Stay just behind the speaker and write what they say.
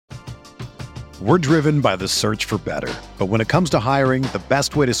We're driven by the search for better. But when it comes to hiring, the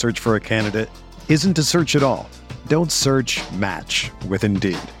best way to search for a candidate isn't to search at all. Don't search, match with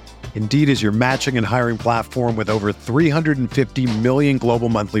Indeed. Indeed is your matching and hiring platform with over 350 million global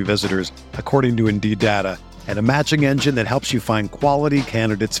monthly visitors, according to Indeed data, and a matching engine that helps you find quality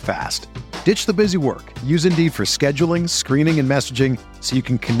candidates fast. Ditch the busy work. Use Indeed for scheduling, screening, and messaging so you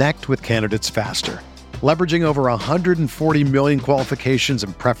can connect with candidates faster. Leveraging over 140 million qualifications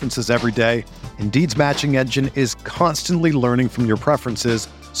and preferences every day, Indeed's matching engine is constantly learning from your preferences,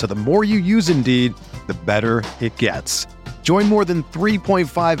 so the more you use Indeed, the better it gets. Join more than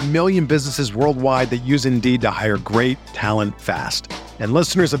 3.5 million businesses worldwide that use Indeed to hire great talent fast. And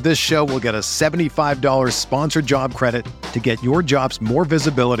listeners of this show will get a $75 sponsored job credit to get your jobs more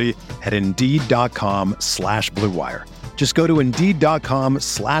visibility at Indeed.com/Blue Wire. Just go to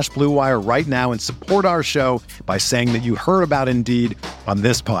Indeed.com/Blue Wire right now and support our show by saying that you heard about Indeed on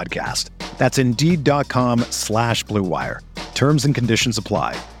this podcast. That's Indeed.com/Blue Wire. Terms and conditions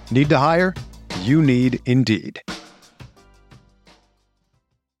apply. Need to hire? You need Indeed.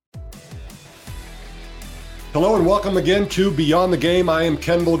 Hello and welcome again to Beyond the Game. I am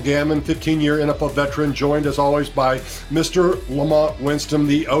Kendall Gammon, 15-year NFL veteran, joined as always by Mr. Lamont Winston,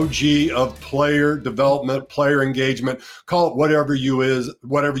 the OG of player development, player engagement. Call it whatever you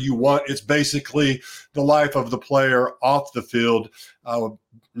want. It's basically the life of the player off the field,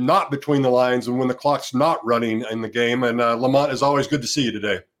 not between the lines and when the clock's not running in the game. And Lamont, is always good to see you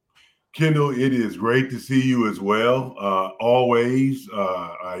today. Kendall, it is great to see you as well. Always.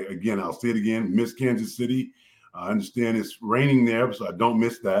 I'll say it again, miss Kansas City. I understand it's raining there, so I don't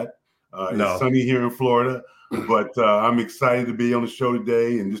miss that. It's sunny here in Florida, but I'm excited to be on the show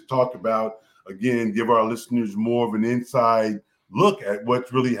today and just talk about, again, give our listeners more of an inside look at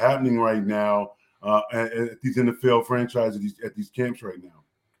what's really happening right now at these NFL franchises, at these camps right now.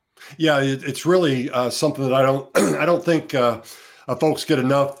 Yeah, it's really something that I don't think folks get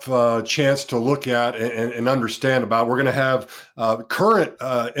enough chance to look at and understand about. We're going to have current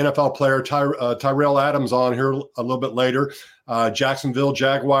NFL player Tyrell Adams on here a little bit later. Jacksonville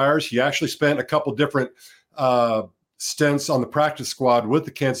Jaguars. He actually spent a couple different stints on the practice squad with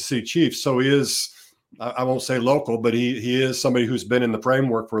the Kansas City Chiefs. So he is, I won't say local, but he is somebody who's been in the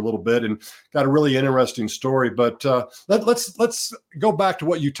framework for a little bit and got a really interesting story. But let's go back to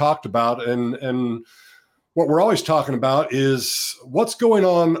what you talked about and what we're always talking about is what's going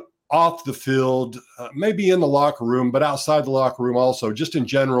on off the field, maybe in the locker room, but outside the locker room also, just in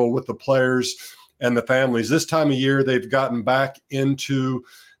general with the players and the families. This time of year, they've gotten back into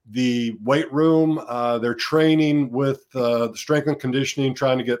the weight room. They're training with the strength and conditioning,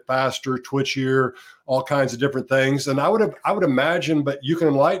 trying to get faster, twitchier, all kinds of different things. And I would imagine, but you can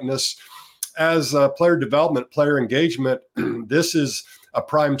enlighten us, as player development, player engagement, this is a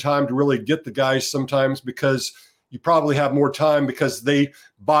prime time to really get the guys sometimes, because you probably have more time because they,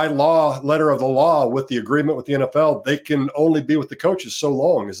 by law, letter of the law, with the agreement with the NFL, they can only be with the coaches so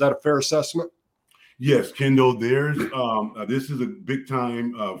long. Is that a fair assessment? Yes, Kendall, there's this is a big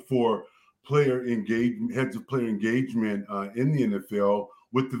time for player engagement, heads of player engagement in the NFL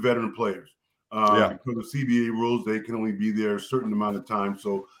with the veteran players. Because of CBA rules, they can only be there a certain amount of time.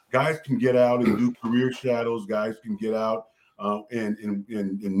 So guys can get out and do career shadows. Guys can get out and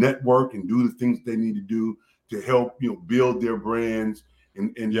network and do the things they need to do to help build their brands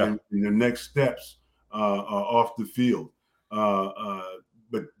and their next steps off the field.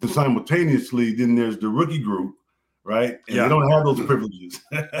 But simultaneously, then there's the rookie group, right? And they don't have those privileges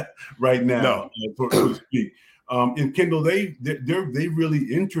right now, so to speak. And Kendall, they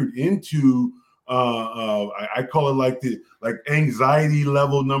really entered into I call it like anxiety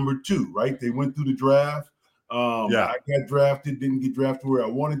level number 2, right? They went through the draft. I got drafted, didn't get drafted where I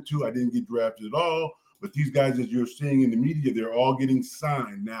wanted to. I didn't get drafted at all. But these guys, as you're seeing in the media, they're all getting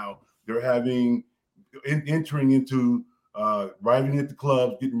signed now. They're entering into arriving at the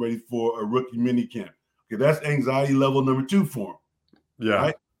clubs, getting ready for a rookie mini camp. Okay, that's anxiety level number 2 for them. Yeah,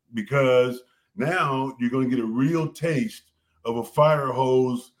 right? Because now you're going to get a real taste of a fire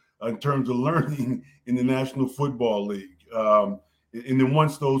hose in terms of learning in the National Football League. And then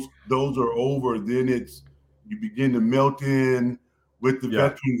once those are over, then you begin to melt in with the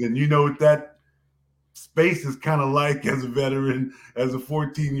veterans, and you know what that space is kind of like as a veteran, as a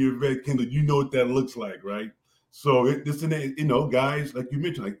 14-year vet, Kendall. You know what that looks like, right? So guys, like you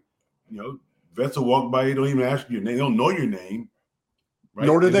mentioned, vets will walk by, you don't even ask your name, they don't know your name, right?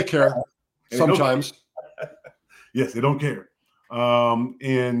 Nor do they care. Sometimes. Yes, they don't care.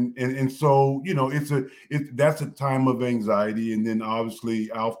 And so, that's a time of anxiety. And then obviously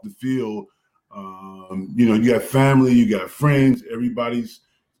off the field, you got family, you got friends, everybody's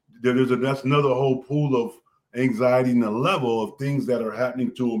that's another whole pool of anxiety and the level of things that are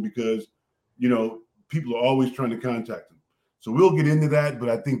happening to them because, people are always trying to contact them. So we'll get into that, but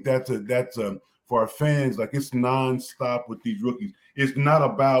I think that's for our fans, like it's nonstop with these rookies. It's not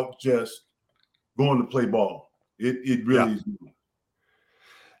about just going to play ball. It really is.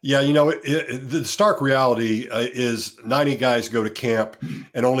 Yeah, the stark reality is 90 guys go to camp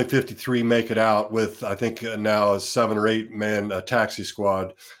and only 53 make it out with, I think now a 7 or 8 man taxi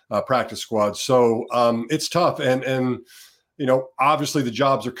squad, practice squad. So it's tough. And obviously the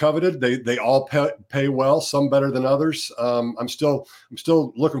jobs are coveted. They all pay well, some better than others. I'm still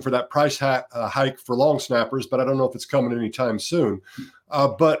looking for that price hike for long snappers, but I don't know if it's coming anytime soon.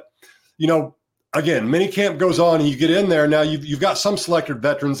 But again, minicamp goes on and you get in there. Now you've got some selected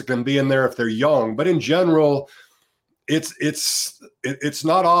veterans that can be in there if they're young, but in general, it's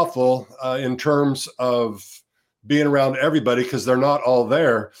not awful in terms of being around everybody because they're not all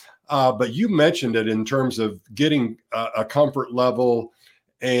there. But you mentioned it in terms of getting a comfort level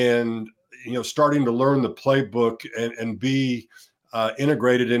and starting to learn the playbook and be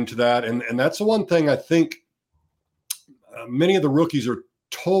integrated into that. And that's the one thing I think many of the rookies are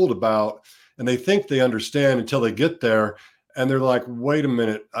told about. And they think they understand until they get there. And they're like, wait a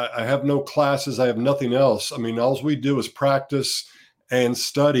minute, I have no classes. I have nothing else. I mean, all we do is practice and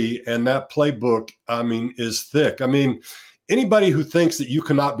study. And that playbook, is thick. Anybody who thinks that you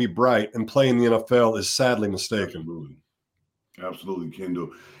cannot be bright and play in the NFL is sadly mistaken. Absolutely,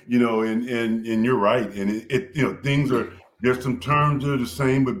 Kendall. And you're right. And there's some terms that are the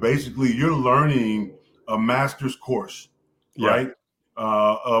same, but basically you're learning a master's course, right?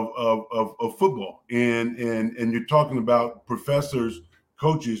 Of football, and you're talking about professors,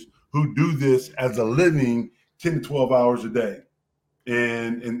 coaches who do this as a living 10 to 12 hours a day,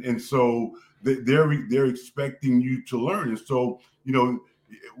 and so they're expecting you to learn. And so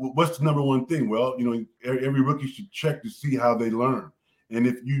what's the number one thing? Well, every rookie should check to see how they learn, and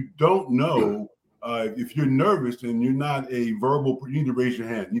if you don't know, if you're nervous and you're not a verbal, you need to raise your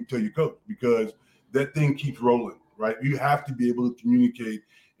hand. You need to tell your coach because that thing keeps rolling. Right, you have to be able to communicate,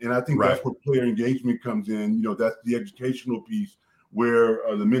 and I think that's where player engagement comes in. That's the educational piece where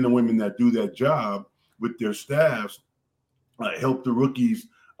the men and women that do that job with their staffs help the rookies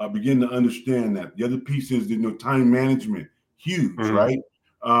begin to understand that. The other piece is time management, huge, right?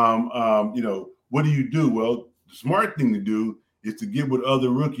 What do you do? Well, the smart thing to do is to get with other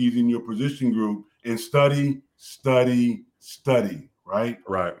rookies in your position group and study, right?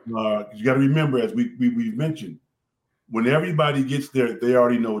 Right. You got to remember, as we've mentioned, when everybody gets there, they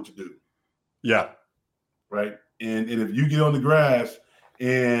already know what to do. Yeah. Right. And if you get on the grass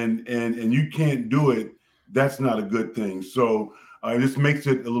and you can't do it, that's not a good thing. So this makes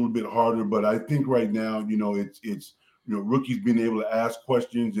it a little bit harder. But I think right now, it's rookies being able to ask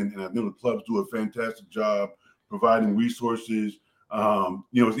questions, and I know the clubs do a fantastic job providing resources.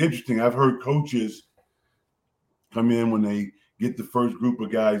 It's interesting. I've heard coaches come in when they get the first group of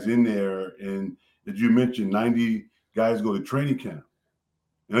guys in there, and as you mentioned, 90 guys go to training camp.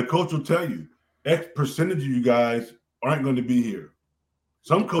 And a coach will tell you, X percentage of you guys aren't going to be here.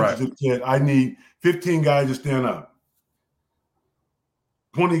 Some coaches have said, I need 15 guys to stand up,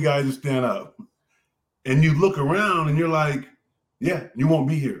 20 guys to stand up. And you look around and you're like, yeah, you won't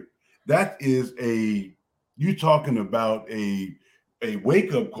be here. That is you talking about a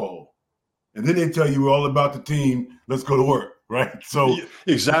wake-up call. And then they tell you we're all about the team, let's go to work, right? So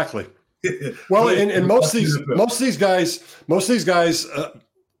exactly. Well, and most of these guys,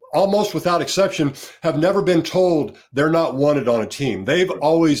 almost without exception, have never been told they're not wanted on a team. They've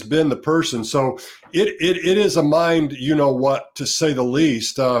always been the person. So it is a mind, to say the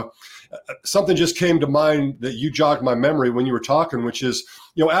least. Something just came to mind that you jogged my memory when you were talking, which is,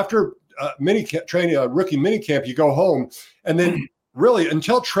 after rookie mini camp, you go home, and then really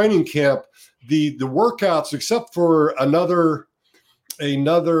until training camp, the workouts, except for another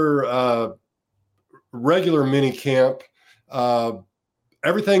regular mini camp,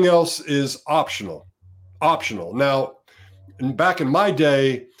 everything else is optional. Now, back in my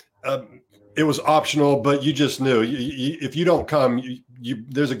day, it was optional, but you just knew if you don't come,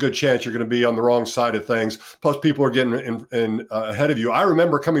 there's a good chance you're going to be on the wrong side of things. Plus, people are getting in ahead of you. I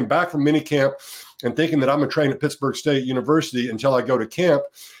remember coming back from mini camp and thinking that I'm going to train at Pittsburgh State University until I go to camp.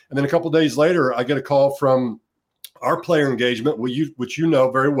 And then a couple of days later, I get a call from our player engagement, which you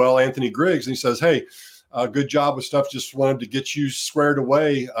know very well, Anthony Griggs, and he says, hey, good job with stuff. Just wanted to get you squared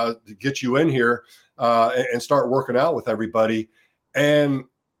away, to get you in here and start working out with everybody. And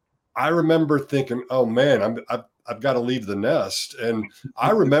I remember thinking, oh man, I've got to leave the nest. And I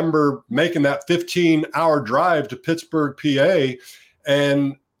remember making that 15-hour drive to Pittsburgh, PA,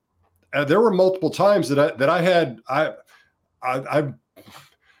 and there were multiple times that I had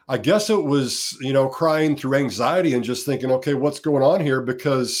I guess it was, crying through anxiety and just thinking, okay, what's going on here?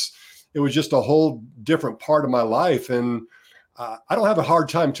 Because it was just a whole different part of my life. And I don't have a hard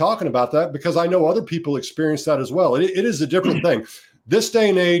time talking about that because I know other people experience that as well. It is a different thing. This day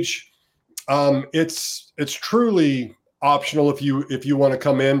and age, it's truly optional if you want to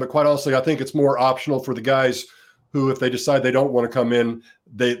come in. But quite honestly, I think it's more optional for the guys who, if they decide they don't want to come in,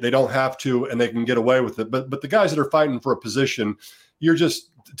 they don't have to, and they can get away with it. But the guys that are fighting for a position, you're just,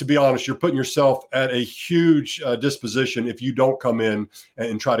 to be honest, you're putting yourself at a huge disposition if you don't come in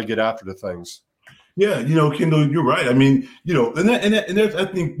and try to get after the things. Yeah, Kendall, you're right. I mean, and there's, I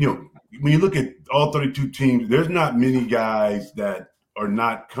think, when you look at all 32 teams, there's not many guys that are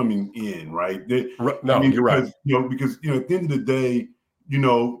not coming in, right? You're right. Because at the end of the day,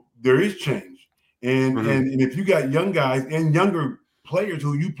 there is change, and and if you got young guys and younger players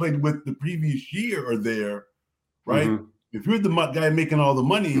who you played with the previous year are there, right? Mm-hmm. If you're the guy making all the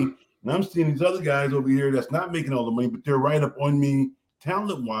money, and I'm seeing these other guys over here that's not making all the money, but they're right up on me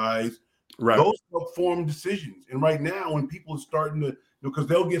talent-wise, right? Those help form decisions. And right now, when people are starting to, because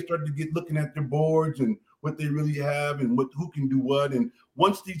they'll start to get looking at their boards and what they really have and who can do what. And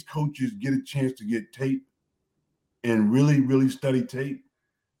once these coaches get a chance to get tape and really, really study tape,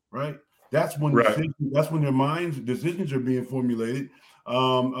 right? That's when that's when their decisions are being formulated.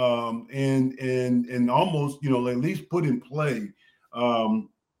 And almost, at least put in play.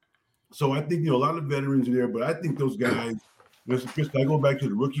 So I think, a lot of veterans are there, but I think those guys, Chris, I go back to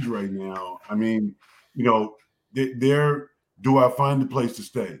the rookies right now. I mean, do I find a place to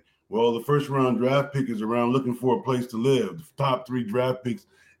stay? Well, the first round draft pick is around looking for a place to live, the top 3 draft picks,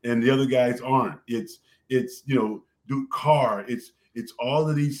 and the other guys aren't. It's car. It's all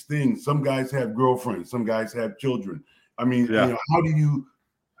of these things. Some guys have girlfriends, some guys have children. I mean, how do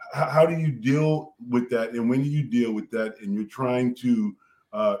you deal with that? And when do you deal with that? And you're trying to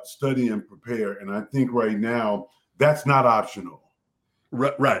study and prepare. And I think right now that's not optional.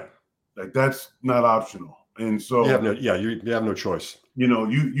 Right. Like that's not optional. And so you have no choice.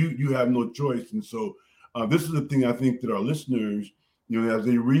 You have no choice. And so this is the thing I think that our listeners, as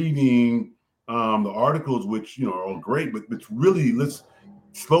they're reading the articles, which are all great, but it's really, let's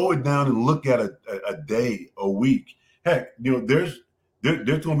slow it down and look at a day, a week. Heck, there's going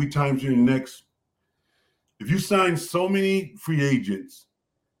to be times here next. If you sign so many free agents,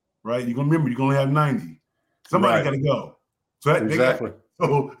 right? You're gonna have 90. Somebody got to go. So exactly.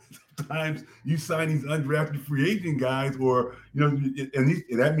 So sometimes you sign these undrafted free agent guys, or and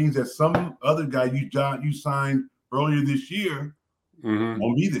that means that some other guy you signed earlier this year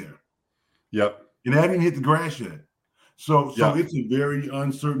won't be there. Yep. And they haven't even hit the grass yet. So it's a very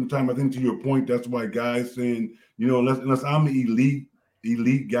uncertain time. I think to your point, that's why guys saying, unless I'm an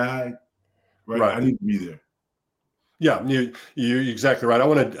elite guy, right? I need to be there. Yeah, you're exactly right. I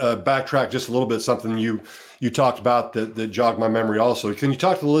want to backtrack just a little bit. Something you talked about that jogged my memory also. Can you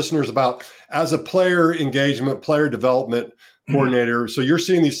talk to the listeners about, as a player engagement, player development coordinator, so you're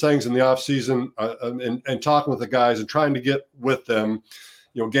seeing these things in the off season and talking with the guys and trying to get with them,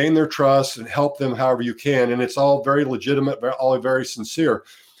 gain their trust and help them however you can. And it's all very legitimate, all very sincere.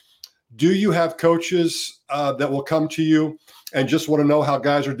 Do you have coaches that will come to you and just want to know how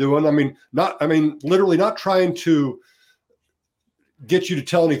guys are doing? Literally not trying to get you to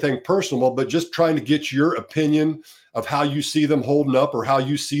tell anything personal, but just trying to get your opinion of how you see them holding up, or how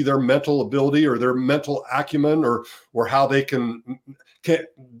you see their mental ability or their mental acumen, or how they can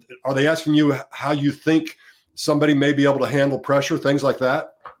are they asking you how you think somebody may be able to handle pressure, things like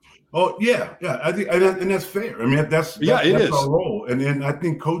that? Oh yeah. I think, and that's fair. I mean, that's our role. And I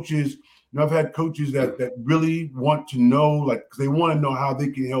think coaches, I've had coaches that really want to know, like, because they want to know how they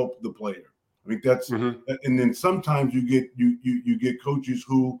can help the player. I think that's, and then sometimes you get coaches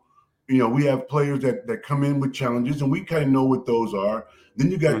who, we have players that come in with challenges, and we kind of know what those are.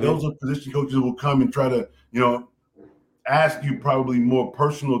 Then you got those position coaches who will come and try to, ask you probably more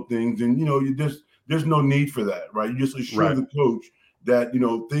personal things, and there's no need for that, right? You just assure the coach that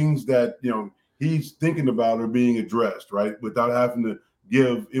things that he's thinking about are being addressed, right, without having to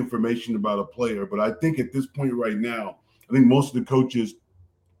give information about a player. But I think at this point right now, I think most of the coaches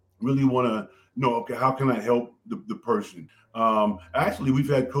really want to know, okay, how can I help the person? Actually, we've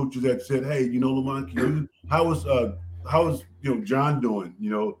had coaches that said, hey, Lamont, how is John doing?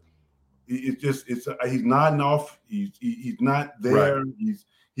 He's nodding off. He's not there. Right.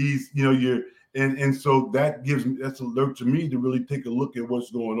 He's and so that's alert to me to really take a look at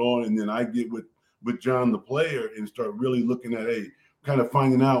what's going on. And then I get with John, the player, and start really looking at, hey, kind of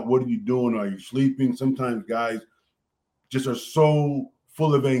finding out, what are you doing? Are you sleeping? Sometimes guys just are so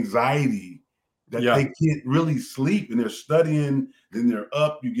full of anxiety that they can't really sleep, and they're studying, then they're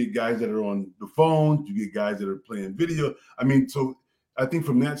up. You get guys that are on the phone, you get guys that are playing video. I mean, so I think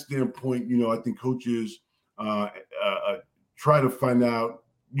from that standpoint, I think coaches try to find out,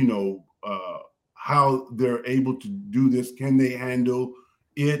 how they're able to do this. Can they handle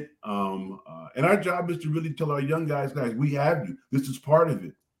it? And our job is to really tell our young guys, we have you. This is part of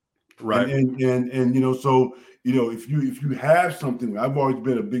it. Right. And so, if you have something, I've always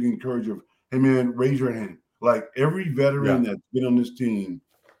been a big encourager of, hey man, raise your hand. Like every veteran that's been on this team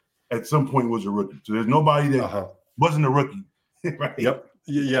at some point was a rookie. So there's nobody that wasn't a rookie, right? Yep.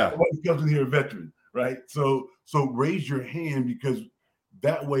 Yeah. Nobody comes in here a veteran, right? So raise your hand, because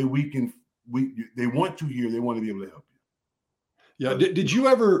that way they want to hear, they want to be able to help you. Yeah. Did you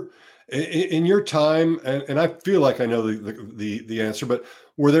ever, in your time, and I feel like I know the answer, but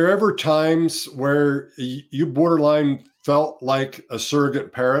were there ever times where you borderline felt like a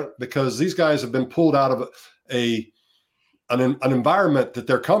surrogate parent? Because these guys have been pulled out of an environment that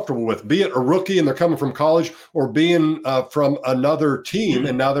they're comfortable with, be it a rookie and they're coming from college, or being from another team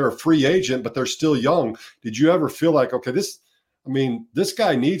and now they're a free agent, but they're still young. Did you ever feel like, okay, this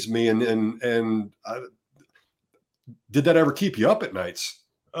guy needs me, and did that ever keep you up at nights?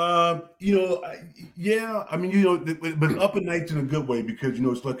 Yeah. I mean, but up at nights in a good way, because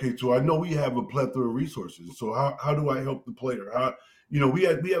it's like, okay, so I know we have a plethora of resources. So how do I help the player? We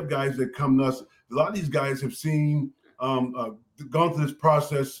have guys that come to us. A lot of these guys have seen gone through this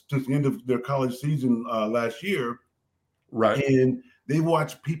process since the end of their college season last year, right? And they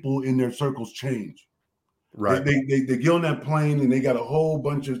watch people in their circles change. Right. They get on that plane and they got a whole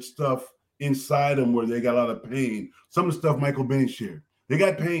bunch of stuff inside them where they got a lot of pain. Some of the stuff Michael Benn shared. They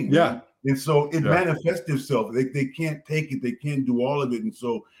got pain. Yeah. And so it manifests itself. They can't take it. They can't do all of it. And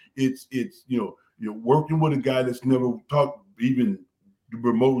so it's working with a guy that's never even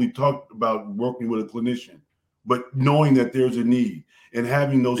remotely talked about working with a clinician, but knowing that there's a need and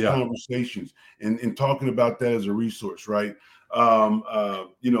having those conversations and talking about that as a resource, right?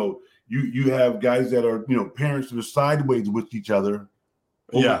 You have guys that are, parents that are sideways with each other.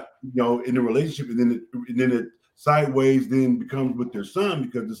 In the relationship, and then it sideways then becomes with their son,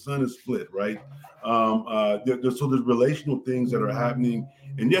 because the son is split, right? So there's relational things that are happening,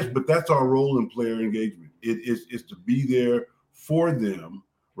 and yes, but that's our role in player engagement. It is to be there for them,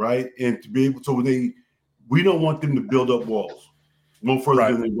 right? And to be able, so we don't want them to build up walls no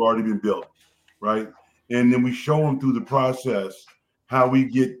further than they've already been built, right? And then we show them through the process how we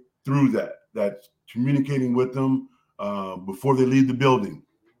get through that. That's communicating with them before they leave the building,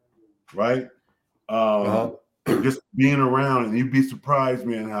 right? Just being around, and you'd be surprised,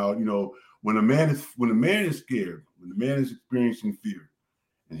 man, how when a man is scared, when the man is experiencing fear,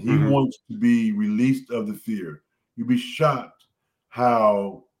 and he wants to be released of the fear, you'd be shocked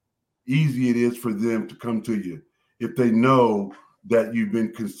how easy it is for them to come to you if they know that you've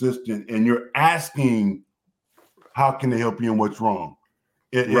been consistent and you're asking, how can they help you and what's wrong?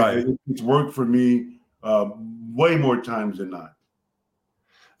 It's worked for me way more times than not.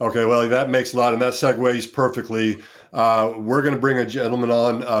 Okay, well, that makes a lot, and that segues perfectly. We're going to bring a gentleman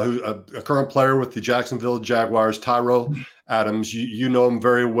on who's a current player with the Jacksonville Jaguars, Tyrell Adams. You know him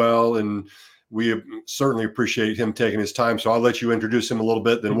very well, and we certainly appreciate him taking his time. So I'll let you introduce him a little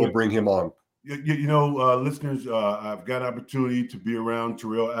bit, then we'll bring him on. Listeners, I've got an opportunity to be around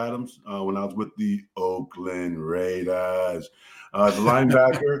Tyrell Adams when I was with the Oakland Raiders. The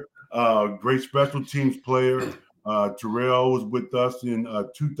linebacker, great special teams player. Tyrell was with us in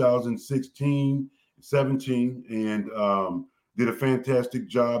 2016, 17, and did a fantastic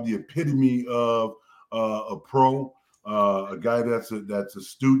job. The epitome of a pro, a guy that's a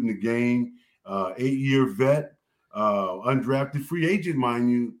student of the game, 8-year vet, undrafted free agent,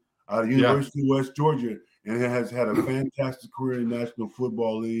 mind you, out of University of West Georgia, and has had a fantastic career in the National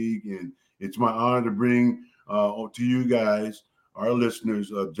Football League. And it's my honor to bring to you guys, our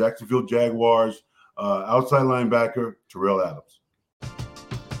listeners, Jacksonville Jaguars outside linebacker, Tyrell Adams.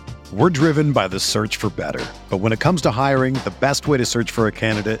 We're driven by the search for better. But when it comes to hiring, the best way to search for a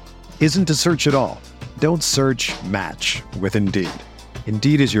candidate isn't to search at all. Don't search, match with Indeed.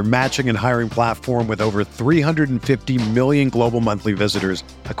 Indeed is your matching and hiring platform with over 350 million global monthly visitors,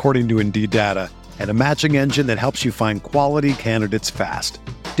 according to Indeed data, and a matching engine that helps you find quality candidates fast.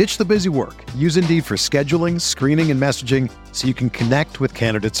 Ditch the busy work. Use Indeed for scheduling, screening, and messaging so you can connect with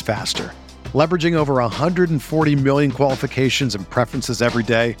candidates faster. Leveraging over 140 million qualifications and preferences every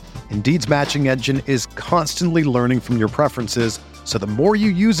day, Indeed's matching engine is constantly learning from your preferences, so the more you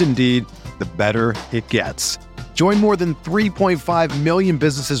use Indeed, the better it gets. Join more than 3.5 million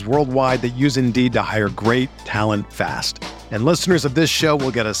businesses worldwide that use Indeed to hire great talent fast. And listeners of this show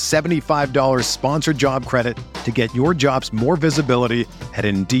will get a $75 sponsored job credit to get your jobs more visibility at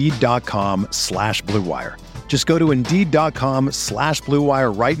Indeed.com/Blue Wire. Just go to Indeed.com/Blue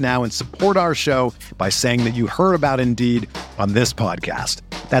Wire right now and support our show by saying that you heard about Indeed on this podcast.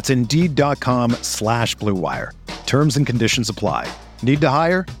 That's Indeed.com/Blue Wire. Terms and conditions apply. Need to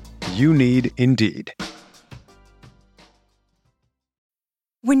hire? You need Indeed.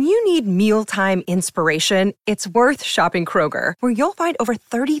 When you need mealtime inspiration, it's worth shopping Kroger, where you'll find over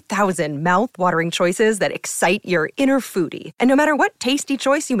 30,000 mouth-watering choices that excite your inner foodie. And no matter what tasty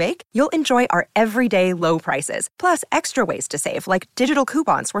choice you make, you'll enjoy our everyday low prices, plus extra ways to save, like digital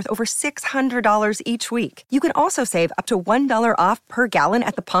coupons worth over $600 each week. You can also save up to $1 off per gallon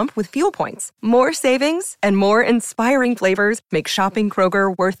at the pump with fuel points. More savings and more inspiring flavors make shopping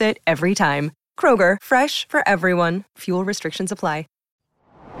Kroger worth it every time. Kroger, fresh for everyone. Fuel restrictions apply.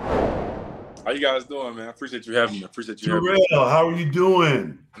 How you guys doing, man? I appreciate you having me. Terrell, how are you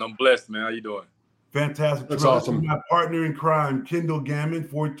doing? And I'm blessed, man. How you doing? Fantastic. That's Terrell, awesome. My partner in crime, Kendall Gammon,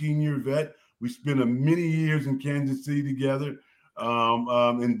 14-year vet. We spent many years in Kansas City together.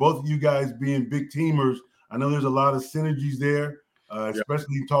 And both of you guys being big teamers, I know there's a lot of synergies there,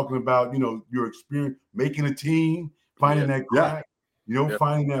 especially talking about, your experience making a team, finding that crack,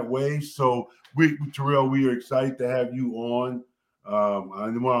 finding that way. So, Terrell, we are excited to have you on. I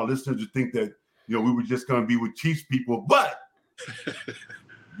didn't want our listeners to think that we were just going to be with Chiefs people, but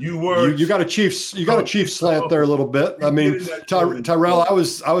you got a Chiefs slant there a little bit. I mean, Tyrell, I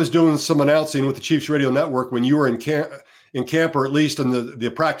was doing some announcing with the Chiefs Radio Network when you were in camp, or at least in the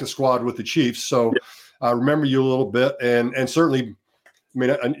practice squad with the Chiefs. So I remember you a little bit, and certainly, I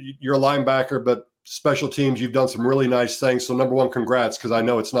mean, you're a linebacker, but special teams, you've done some really nice things. So number one, congrats, because I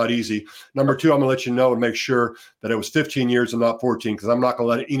know it's not easy. Number two, I'm going to let you know and make sure that it was 15 years and not 14, because I'm not going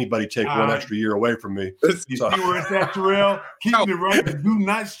to let anybody take one extra year away from me. You see where it's at, Terrell? Keep it right. Do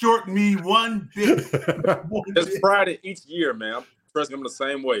not shorten me one bit. It's Friday each year, man. I'm pressing them the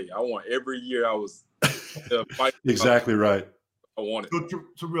same way. I want every year I was fighting. Exactly right. I want it. So,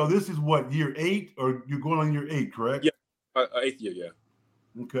 Terrell, this is what, year 8, or you're going on year 8, correct? Yeah, 8th year, yeah.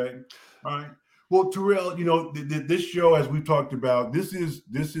 Okay. All right. Well, Terrell, this show, as we talked about, this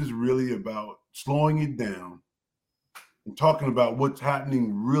is really about slowing it down and talking about what's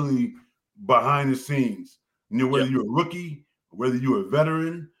happening really behind the scenes. Whether you're a rookie, whether you're a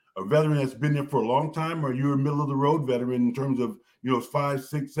veteran that's been there for a long time, or you're a middle of the road veteran in terms of 5,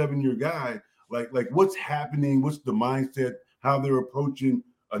 6, 7-year guy. Like what's happening? What's the mindset? How they're approaching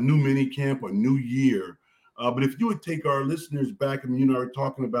a new mini camp, a new year. But if you would take our listeners back, and you and I were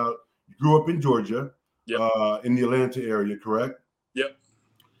talking about. You grew up in Georgia, in the Atlanta area, correct? Yep.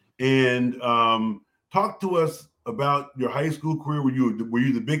 And talk to us about your high school career. Were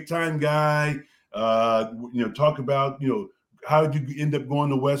you the big time guy? Talk about how did you end up going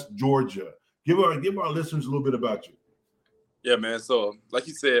to West Georgia? Give our listeners a little bit about you. Yeah, man. So, like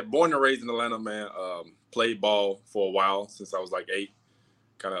you said, born and raised in Atlanta, man. Played ball for a while since I was like 8.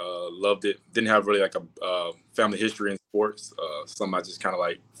 Kind of loved it. Didn't have really like a family history in sports. Something I just kind of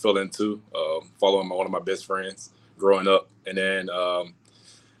like fell into, following one of my best friends growing up. And then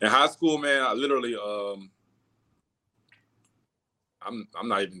in high school, man, I literally, I'm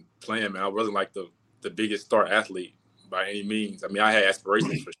not even playing, man. I wasn't like the biggest star athlete by any means. I mean, I had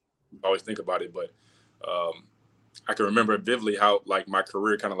aspirations for sure. I always think about it, but I can remember vividly how like my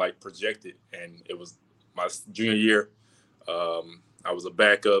career kind of like projected. And it was my junior year. I was a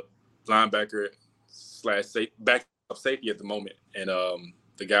backup linebacker / backup safety at the moment. And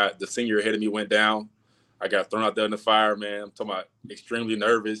the senior ahead of me went down. I got thrown out there in the fire, man. I'm talking about extremely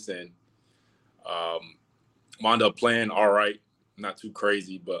nervous, and wound up playing all right, not too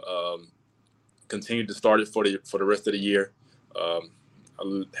crazy, but continued to start it for the rest of the year. I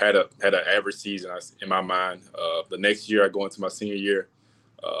had an average season in my mind. The next year I go into my senior year,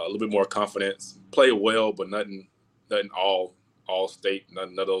 a little bit more confidence, played well, but nothing all state,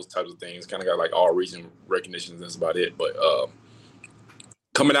 none of those types of things. Kind of got like all region recognition. That's about it. But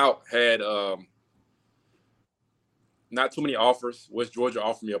coming out, had not too many offers. West Georgia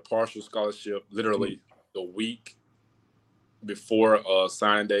offered me a partial scholarship literally the week before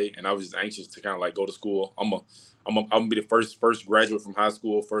signing day, and I was just anxious to kind of like go to school. I'm gonna be the first graduate from high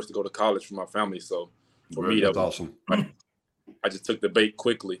school, first to go to college for my family. So for me, that's awesome. I just took the bait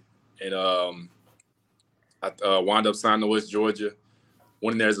quickly, and I wound up signing to West Georgia.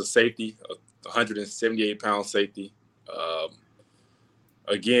 Went in there as a safety, a 178-pound safety.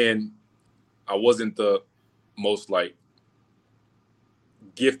 Again, I wasn't the most like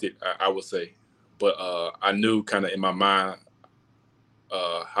gifted, I would say, but I knew kind of in my mind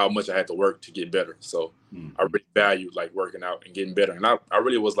how much I had to work to get better. So I really valued like working out and getting better. And I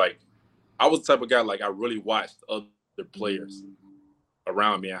really was like, I was the type of guy, like I really watched other players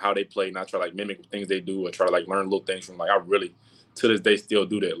around me and how they play, and I try to like mimic things they do or try to like learn little things from, like, I really to this day still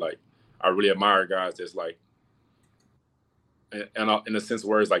do that. Like I really admire guys that's like, and in a sense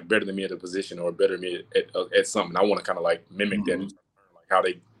where it's like better than me at a position or better than me at something. I want to kind of like mimic that, like how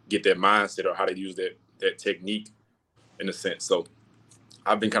they get that mindset or how they use that technique in a sense. So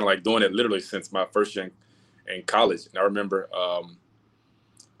I've been kind of like doing it literally since my first year in college. And I remember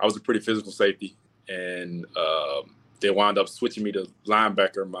I was a pretty physical safety, and they wound up switching me to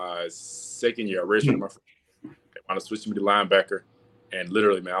linebacker my second year. I redshirted my first year. They wound up switching me to linebacker, and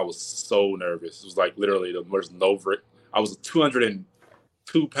literally, man, I was so nervous. It was like literally the most nerve-wracking. I was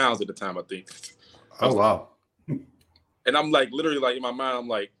 202 pounds at the time, I think. Oh, wow. And I'm like, literally, like in my mind, I'm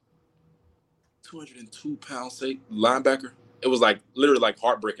like, 202 pounds, say linebacker. It was like literally like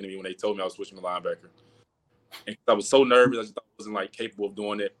heartbreaking to me when they told me I was switching to linebacker. And I was so nervous, I just thought I wasn't like capable of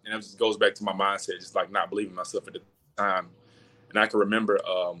doing it. And it just goes back to my mindset, just like not believing myself at the time. And I can remember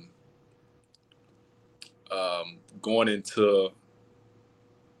going into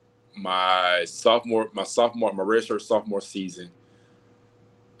my redshirt sophomore season.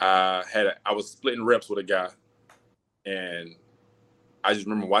 I was splitting reps with a guy, and I just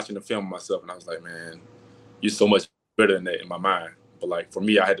remember watching the film of myself, and I was like, man, you're so much better than that in my mind. But like for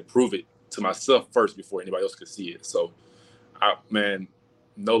me, I had to prove it to myself first before anybody else could see it. So,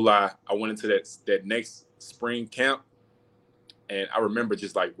 no lie, I went into that next spring camp, and I remember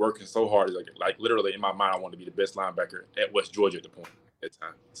just like working so hard, like literally in my mind, I wanted to be the best linebacker at West Georgia at the point at the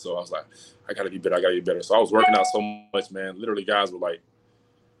time. So I was like, I gotta be better. So I was working out so much, man. Literally, guys were like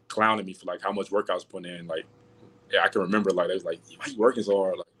clowning me for like how much work I was putting in. Like, yeah, I can remember like they was like, why you working so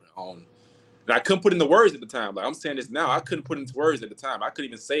hard? Like, and I couldn't put in the words at the time. Like I'm saying this now, I couldn't put into words at the time. I couldn't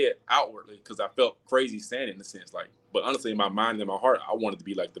even say it outwardly because I felt crazy saying it in a sense. Like, but honestly, in my mind and in my heart, I wanted to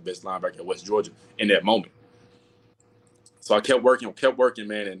be like the best linebacker at West Georgia in that moment. So I kept working,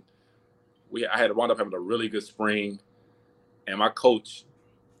 man, and I had wound up having a really good spring. And my coach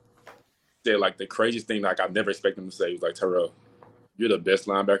said like the craziest thing, like I never expected him to say. He was like, Terrell, you're the best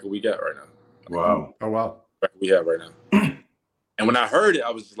linebacker we got right now. Wow. Oh, wow. We have right now. And when I heard it,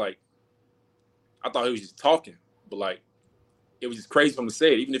 I was just like, I thought he was just talking, but like, it was just crazy for him to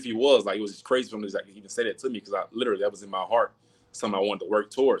say it. Even if he was, like, it was just crazy for him to like, even say that to me, because that was in my heart, something I wanted to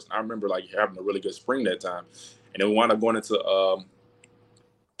work towards. And I remember like having a really good spring that time. And then we wound up going into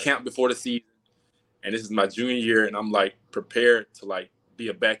camp before the season. And this is my junior year, and I'm like prepared to like be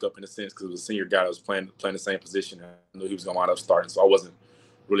a backup in a sense because it was a senior guy that was playing the same position. And I knew he was gonna wind up starting, so I wasn't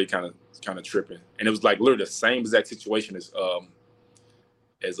really kind of tripping. And it was like literally the same exact situation as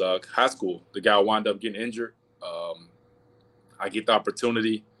high school. The guy wound up getting injured. I get the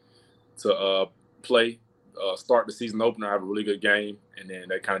opportunity to play, start the season opener. I have a really good game, and then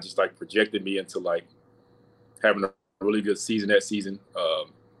that kind of just like projected me into like having a really good season that season.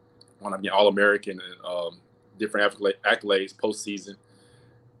 When I'm getting All-American and different accolades postseason.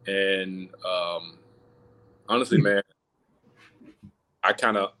 And honestly, man, I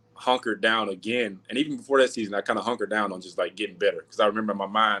kind of hunkered down again. And even before that season, I kind of hunkered down on just like getting better. Because I remember in my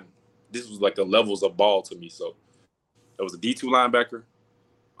mind, this was like the levels of ball to me. So there was a D2 linebacker,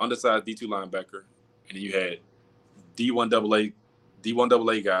 undersized D2 linebacker, and then you had D1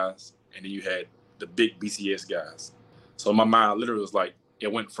 AA guys, and then you had the big BCS guys. So in my mind, literally was like,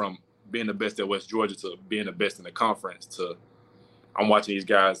 it went from being the best at West Georgia to being the best in the conference to I'm watching these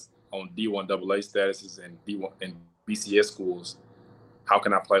guys on D1 AA statuses and D1 and BCS schools. How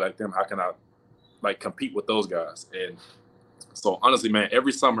can I play like them? How can I like compete with those guys? And so honestly, man,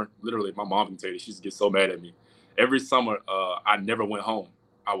 every summer, literally, my mom can tell you, she used to get so mad at me. Every summer, I never went home.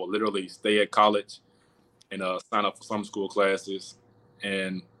 I would literally stay at college and sign up for summer school classes.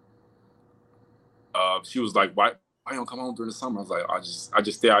 And she was like, why don't come home during the summer? I was like, I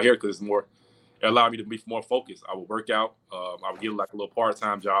just stay out here because it allowed me to be more focused. I would work out. I would get like a little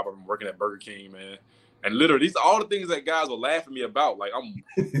part-time job. I'm working at Burger King, man. And literally, these are all the things that guys were laughing at me about. Like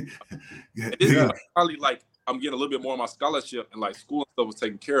is probably like I'm getting a little bit more of my scholarship and like school and stuff was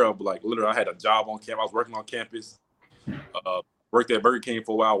taken care of. But like literally, I had a job on campus. I was working on campus. Worked at Burger King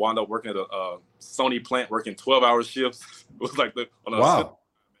for a while. Wound up working at a Sony plant, working 12-hour shifts. It was like wow.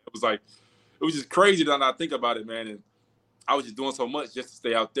 It was just crazy that I think about it, man. And I was just doing so much just to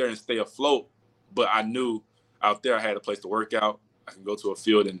stay out there and stay afloat. But I knew out there I had a place to work out. I can go to a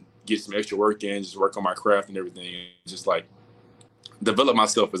field and get some extra work in, just work on my craft and everything, and just like develop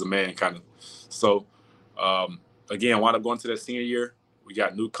myself as a man, kind of. So, again, wound up going to that senior year. We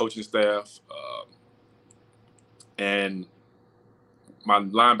got new coaching staff, and my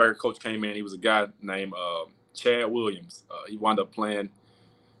linebacker coach came in. He was a guy named Chad Williams. He wound up playing.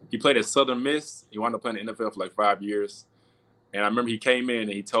 He played at Southern Miss. He wound up playing in the NFL for like 5 years. And I remember he came in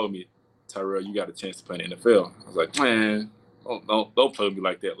and he told me, Tyrell, you got a chance to play in the NFL. I was like, man, don't play with me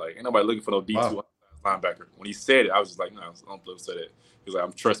like that. Like, ain't nobody looking for no D2 linebacker. When he said it, I was just like, no, don't play with that. He was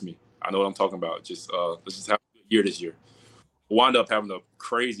like, trust me, I know what I'm talking about. Just let's just have a good year this year. Wound up having a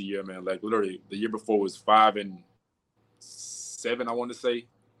crazy year, man. Like literally, the year before was 5-7, I want to say.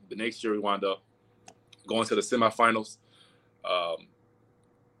 The next year we wound up going to the semifinals.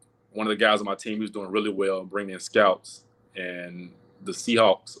 One of the guys on my team, he was doing really well, bringing in scouts, and the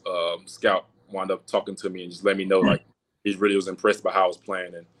Seahawks scout wound up talking to me and just let me know like he really was impressed by how I was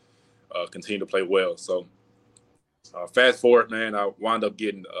playing and continued to play well. So fast forward, man, I wound up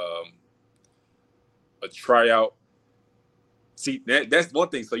getting a tryout. See, that's one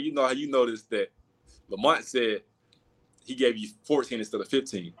thing. So you know how you noticed that Lamont said he gave you 14 instead of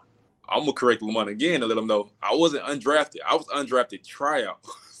 15. I'm going to correct Lamont again and let him know I wasn't undrafted. I was undrafted tryout.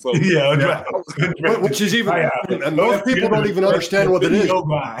 So which is even, and most people don't even understand what it is.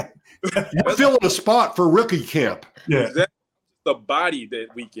 You're filling a spot for rookie camp. Yeah. Exactly. The body that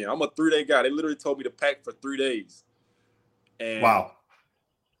weekend. I'm a 3-day guy. They literally told me to pack for 3 days. And wow.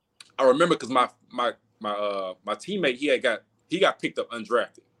 I remember because my teammate, he got picked up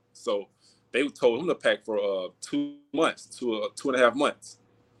undrafted. So they told him to pack for 2 months to 2.5 months.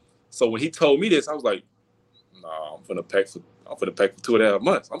 So when he told me this, I was like, nah, I'm gonna pack for 2.5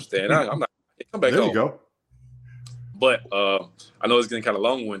 months. I'm staying out. I'm not come back there home. You go. But I know it's getting kind of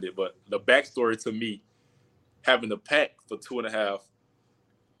long-winded, but the backstory to me having to pack for 2.5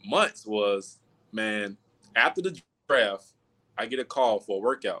 months was, man, after the draft, I get a call for a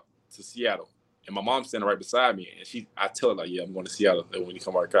workout to Seattle. And my mom's standing right beside me. And I tell her, like, yeah, I'm going to Seattle when you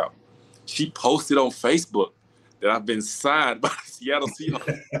come work out. She posted on Facebook that I've been signed by the Seattle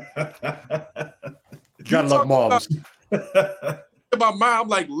Seahawks. Gotta love moms. In my mind, I'm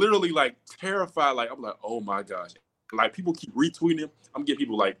like literally like terrified. Like, I'm like, oh my gosh. Like people keep retweeting it. I'm getting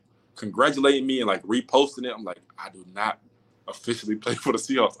people like congratulating me and like reposting it. I'm like, I do not officially play for the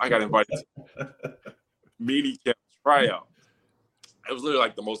Seahawks. I got invited to mini camp tryout. It was literally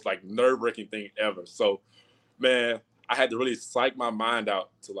like the most like nerve-wracking thing ever. So, man, I had to really psych my mind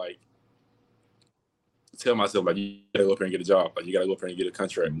out to like tell myself like, you gotta go up here and get a job. Like you gotta go up here and get a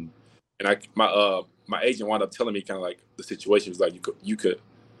contract. Mm-hmm. And my agent wound up telling me kind of like the situation was like you could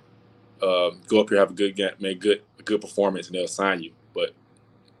go up here, have a good game, make a good performance, and they'll sign you. But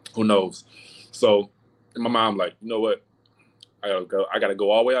who knows? So in my mind, I'm like, you know what? I gotta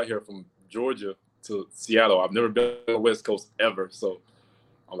go all the way out here from Georgia to Seattle. I've never been on the West Coast ever, so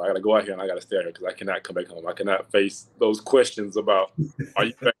I gotta go out here and I gotta stay out here because I cannot come back home. I cannot face those questions about are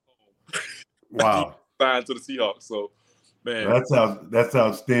you back home? Wow. Signed to the Seahawks. So, man, that's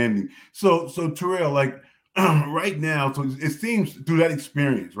outstanding. So Tyrell, like right now, so it seems through that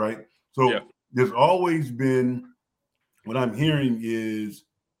experience, right? So there's always been what I'm hearing is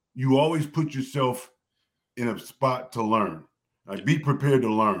you always put yourself in a spot to learn, like be prepared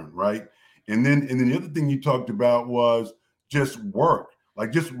to learn, right? And then the other thing you talked about was just work,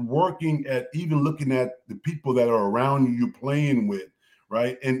 like just working at even looking at the people that are around you, you're playing with,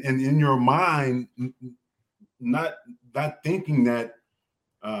 right? And in your mind, not thinking that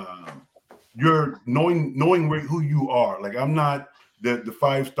you're knowing who you are. Like I'm not the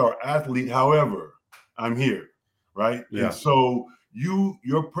 5-star athlete, however, I'm here, right? Yeah. And so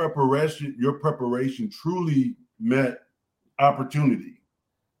your preparation truly met opportunity,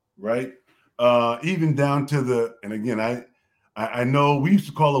 right? Even down to and again, I know we used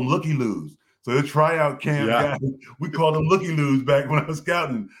to call them looky-loos. So the tryout camp guys, we called them looky-loos back when I was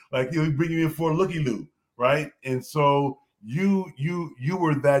scouting. Like we bring you in for a looky-loo, right? And so you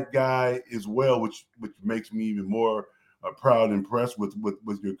were that guy as well, which makes me even more proud and impressed with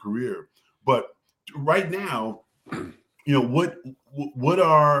your career. But right now, you know, what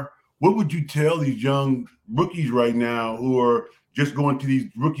would you tell these young rookies right now who are just going to these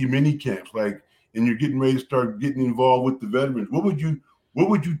rookie mini camps, like, and you're getting ready to start getting involved with the veterans? What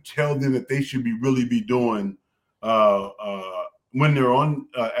would you tell them that they should really be doing when they're on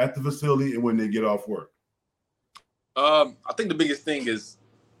at the facility and when they get off work? I think the biggest thing is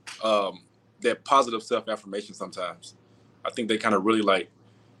that positive self-affirmation sometimes. I think they kind of really like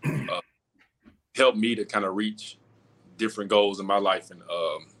help me to kind of reach different goals in my life and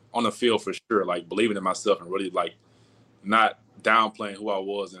on the field for sure, like believing in myself and really like not downplaying who I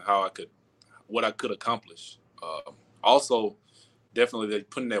was and what I could accomplish. Also, definitely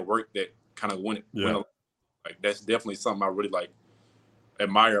putting that work that kind of went like that's definitely something I really like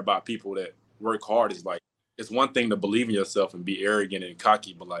admire about people that work hard. Is like it's one thing to believe in yourself and be arrogant and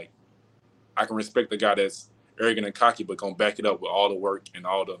cocky, but like I can respect the guy that's arrogant and cocky, but gonna back it up with all the work and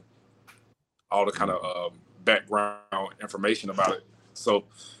all the kind of background information about it. So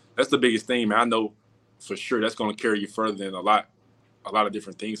that's the biggest thing, man. I know for sure that's gonna carry you further than a lot of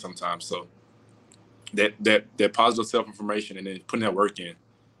different things sometimes. So that positive self-information and then putting that work in.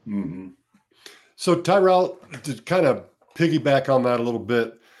 Mm-hmm. So Tyrell, to kind of piggyback on that a little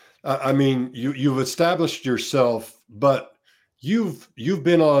bit, I mean, you've established yourself, but you've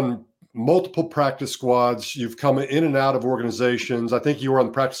been on multiple practice squads. You've come in and out of organizations. I think you were on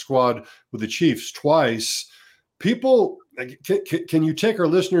the practice squad with the Chiefs twice. People, can you take our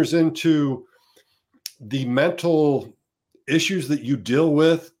listeners into the mental issues that you deal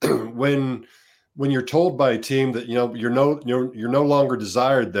with when you're told by a team that you're no longer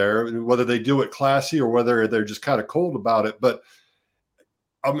desired there, whether they do it classy or whether they're just kind of cold about it? But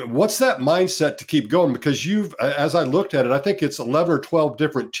I mean, what's that mindset to keep going? Because as I looked at it, I think it's 11 or 12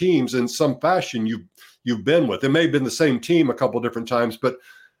 different teams in some fashion you've been with. It may have been the same team a couple of different times, but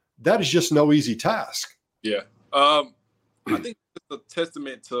that is just no easy task. Yeah. I think it's a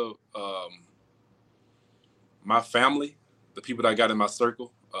testament to my family, the people that I got in my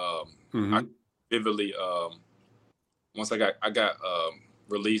circle. I vividly, once I got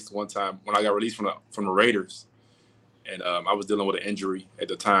released one time, when I got released from the Raiders, and I was dealing with an injury at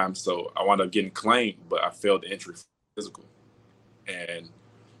the time, so I wound up getting claimed, but I failed the entry physical. And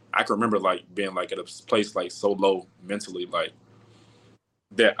I can remember like being like at a place like so low mentally, like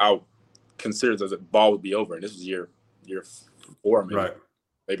that I considered that the ball would be over. And this was year 4, maybe, right?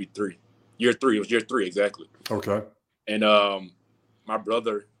 Maybe 3. Year 3. It was year 3 exactly. Okay. And my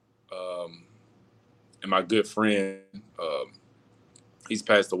brother and my good friend, he's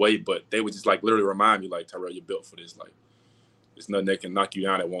passed away, but they would just like literally remind me, like, Tyrell, you're built for this. Like, there's nothing that can knock you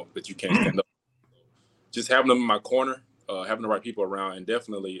down that you can't stand up. Just having them in my corner, having the right people around, and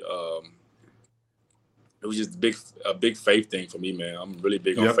definitely it was just a big faith thing for me, man. I'm really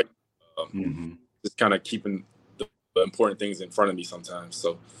big on faith. Just kind of keeping the important things in front of me sometimes.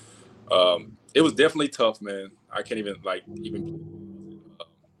 So it was definitely tough, man. I can't even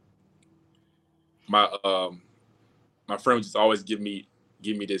my friend would just always give me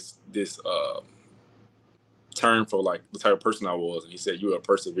this term for like the type of person I was, and he said, "You're a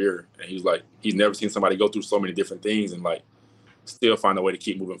perseverer." And he was like, he's never seen somebody go through so many different things and like still find a way to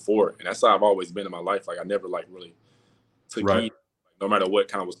keep moving forward. And that's how I've always been in my life. Like I never like really took heed. No matter what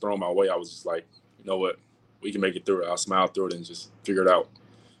kind of was thrown my way, I was just like, you know what, we can make it through it. I'll smile through it and just figure it out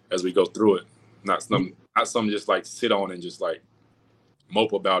as we go through it. Not something just like sit on and just like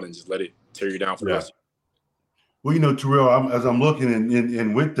mope about and just let it tear you down for the rest. Well, Tyrell, as I'm looking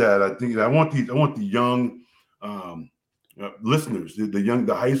and with that, I think I want the young listeners,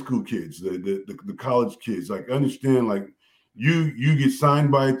 the high school kids, the college kids, like understand, like you get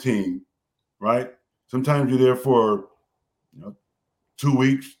signed by a team, right? Sometimes you're there for 2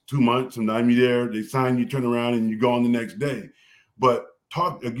 weeks, 2 months. Sometimes you're there, they sign you, turn around, and you go on the next day. But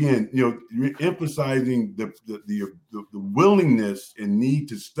talk again, you're emphasizing the willingness and need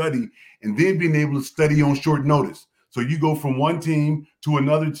to study, and then being able to study on short notice. So you go from one team to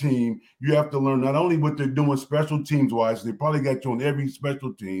another team. You have to learn not only what they're doing special teams wise, they probably got you on every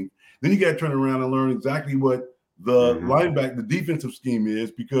special team. Then you got to turn around and learn exactly what the linebacker, the defensive scheme is,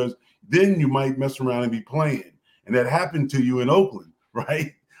 because then you might mess around and be playing. And that happened to you in Oakland,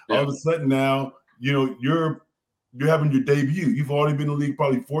 right? Yeah. All of a sudden now, you're having your debut. You've already been in the league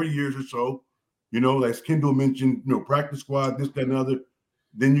probably 40 years or so. Like Kendall mentioned, practice squad, this, that, and other.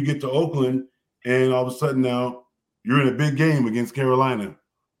 Then you get to Oakland, and all of a sudden now you're in a big game against Carolina,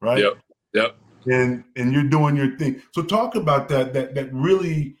 right? Yep. And you're doing your thing. So talk about that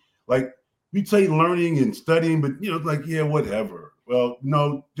really, like, we say learning and studying, but like, yeah, whatever. Well,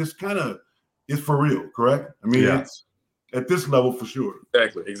 no, just kind of it's for real, correct? I mean, it's at this level for sure.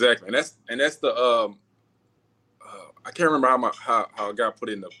 Exactly. And that's the I can't remember how a guy put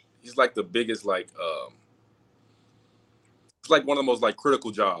in he's like the biggest, like it's like one of the most like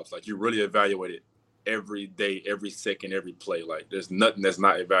critical jobs. Like you really evaluate it every day, every second, every play. Like there's nothing that's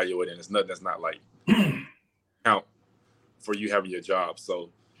not evaluated. There's nothing that's not like count for you having your job. So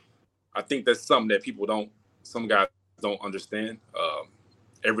I think that's something that some guys don't understand.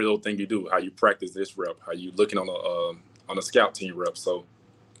 Every little thing you do, how you practice this rep, how you looking on a scout team rep. So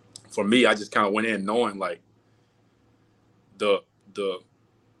for me, I just kind of went in knowing like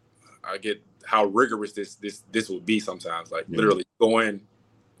I get how rigorous this would be sometimes. Like literally go in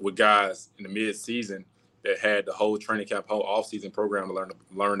with guys in the mid-season that had the whole training camp, whole off-season program to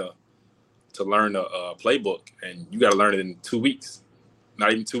learn a playbook, and you got to learn it in 2 weeks.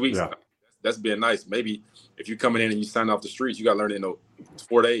 Not even 2 weeks. Yeah. that's being nice. Maybe if you're coming in and you sign off the streets, you got to learn in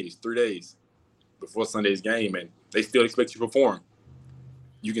 4 days, 3 days before Sunday's game, and they still expect you to perform.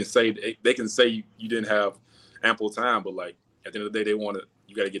 You can say they can say you didn't have ample time, but like at the end of the day,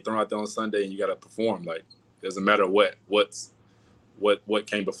 you got to get thrown out there on Sunday and you got to perform. Like it doesn't matter what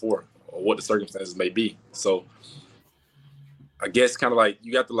came before or what the circumstances may be. So I guess kind of like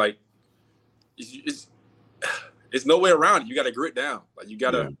you got to like it's no way around it. You got to grit down. Like you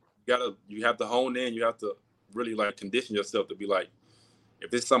have to hone in. You have to really like condition yourself to be like, if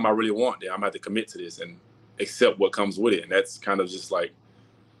this is something I really want, then I'm gonna have to commit to this and accept what comes with it. And that's kind of just like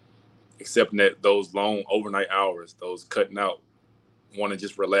accepting that those long overnight hours, those cutting out, want to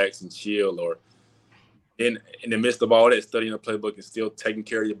just relax and chill, or in the midst of all that, studying the playbook and still taking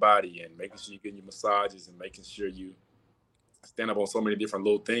care of your body and making sure you're getting your massages and making sure you stand up on so many different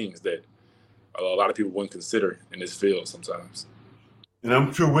little things that a lot of people wouldn't consider in this field sometimes. And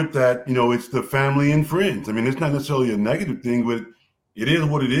I'm sure with that, it's the family and friends. I mean, it's not necessarily a negative thing, but it is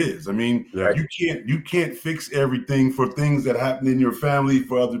what it is. I mean, you can't fix everything for things that happen in your family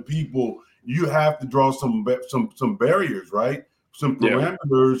for other people. You have to draw some barriers, right? Some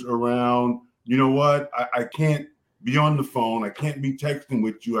parameters around, you know what? I can't be on the phone. I can't be texting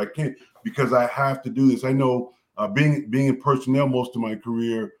with you. I can't, because I have to do this. I know being in personnel most of my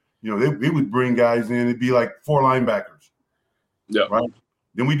career, they would bring guys in. It'd be like 4 linebackers. Yeah. Right.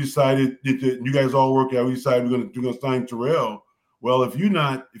 Then we decided you guys all work out. We decided we're gonna sign Terrell. Well, if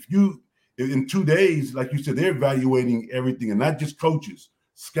in 2 days, like you said, they're evaluating everything, and not just coaches,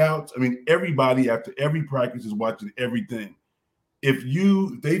 scouts. I mean, everybody after every practice is watching everything. If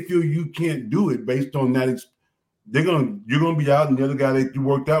they feel you can't do it based on that, you're gonna be out, and the other guy that you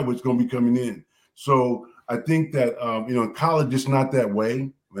worked out with is gonna be coming in. So I think that in college it's not that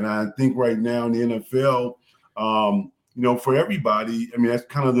way, and I think right now in the NFL, for everybody, I mean that's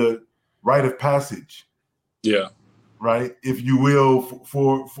kind of the rite of passage. Yeah. Right, if you will,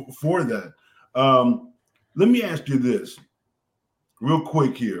 for that. Let me ask you this real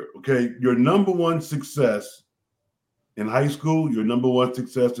quick here, okay? Your number one success in high school, your number one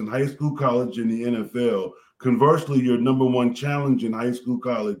success in high school, college, and the NFL. Conversely, your number one challenge in high school,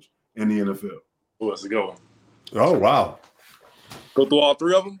 college, and the NFL. Oh, that's a good one. Oh, wow. Go through all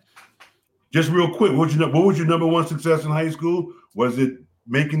 3 of them? Just real quick, what was your number one success in high school? Was it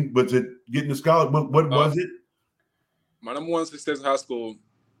getting a scholarship? What was it? My number one success in high school,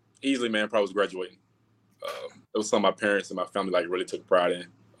 easily, man, probably was graduating. It was something my parents and my family like really took pride in.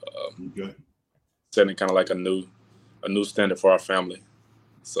 Setting kind of like a new standard for our family.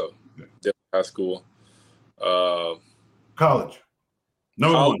 So, definitely high school. College.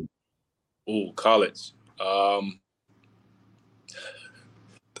 Number one. Ooh, college.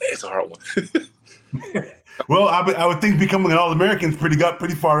 It's a hard one. Well, I would think becoming an All-American is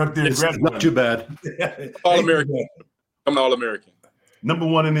pretty far up there. It's not too bad. All-American. I'm an All-American. Number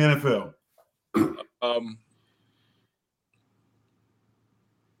one in the NFL.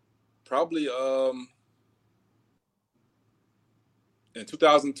 Probably in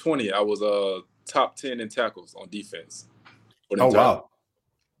 2020, I was top 10 in tackles on defense. Oh, wow.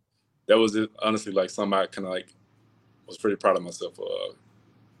 That was honestly like something I kind of like was pretty proud of myself.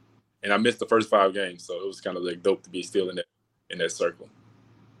 And I missed the first 5 games, so it was kind of like dope to be still in that circle.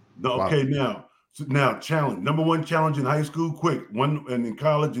 Okay, now challenge. Number one challenge in high school, quick. One, and in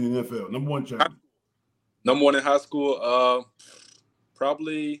college and NFL. Number one challenge. Number one in high school,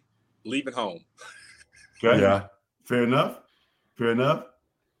 probably leaving home. Okay. Yeah. Fair enough.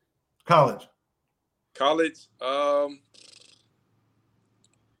 College,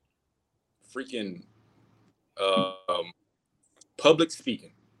 freaking public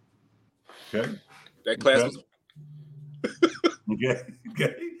speaking. Okay. That class was okay.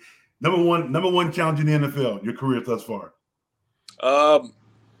 Number one challenge in the NFL, your career thus far.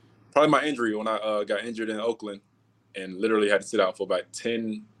 Probably my injury when I got injured in Oakland and literally had to sit out for about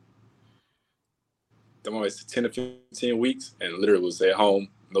 10 to 15 weeks, and literally was at home,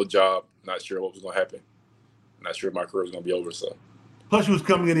 no job, not sure what was going to happen, not sure if my career was going to be over. So, plus you was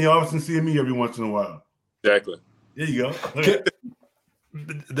coming in the office and seeing me every once in a while. Exactly. There you go. Okay.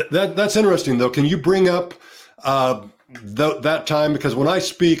 That's interesting, though. Can you bring up that time? Because when I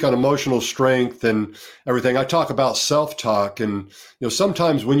speak on emotional strength and everything, I talk about self-talk, and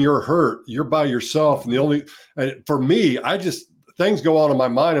sometimes when you're hurt, you're by yourself, and for me, things go on in my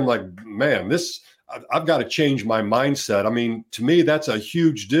mind. I'm like, man, I've got to change my mindset. I mean, to me, that's a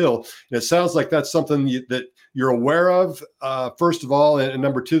huge deal. And it sounds like that's something that you're aware of, first of all, and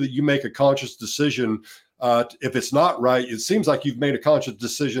number 2, that you make a conscious decision. If it's not right, it seems like you've made a conscious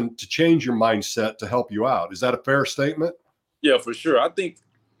decision to change your mindset to help you out. Is that a fair statement? Yeah, for sure. I think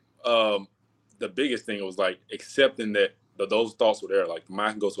the biggest thing was like accepting that those thoughts were there. Like the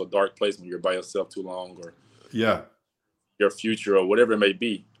mind can go to a dark place when you're by yourself too long, or your future or whatever it may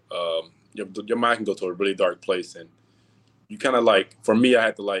be. Your mind can go to a really dark place, and you kind of like, for me, I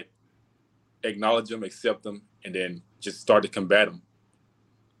had to like acknowledge them, accept them, and then just start to combat them.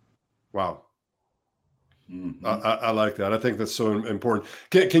 Wow. Mm-hmm. I like that. I think that's so important.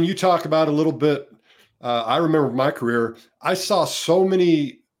 Can you talk about a little bit? I remember my career, I saw so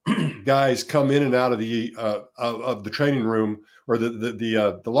many guys come in and out of the training room or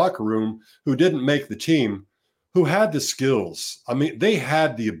the locker room who didn't make the team, who had the skills. I mean, they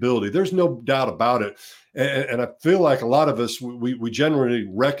had the ability. There's no doubt about it. And I feel like a lot of us, we generally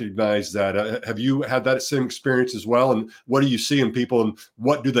recognize that. Have you had that same experience as well? And what do you see in people, and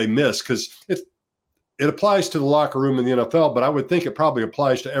what do they miss? Because it applies to the locker room in the NFL, but I would think it probably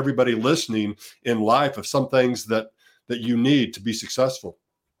applies to everybody listening in life, of some things that you need to be successful.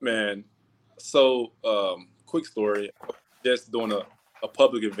 Man, so quick story. Just doing a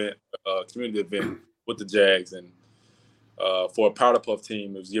public event, a community event with the Jags, and for a Powder Puff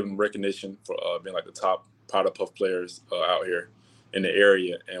team, it was given recognition for being like the top Powder Puff players out here in the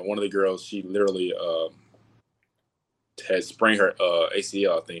area. And one of the girls, she literally had sprained her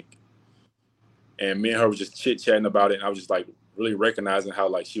ACL, I think. And me and her were just chit-chatting about it, and I was just like really recognizing how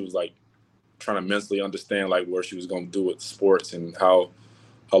like she was like trying to mentally understand like where she was going to do with sports and how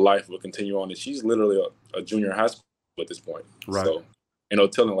her life would continue on. And she's literally a junior in high school at this point. Right. So,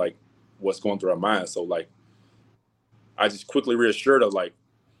 telling like what's going through her mind. So like, I just quickly reassured her, like,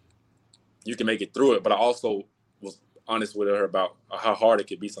 you can make it through it. But I also was honest with her about how hard it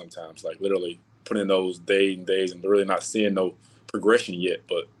could be sometimes, like literally putting in those days and really not seeing no progression yet.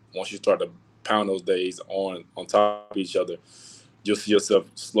 But once you start to pound those days on top of each other, you'll see yourself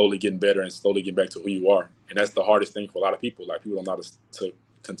slowly getting better and slowly getting back to who you are. And that's the hardest thing for a lot of people. Like, people don't know how to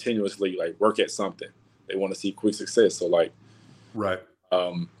continuously like work at something. They want to see quick success. So like, right.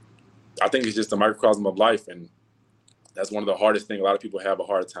 I think it's just a microcosm of life. And that's one of the hardest things a lot of people have a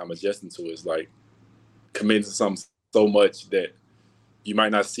hard time adjusting to, is like committing to something so much that you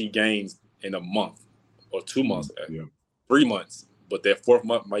might not see gains in a month or 2 months, 3 months, but that 4th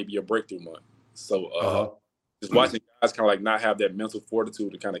month might be a breakthrough month. So just watching guys kind of like not have that mental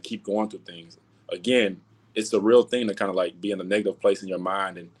fortitude to kind of keep going through things. Again, it's a real thing to kind of like be in a negative place in your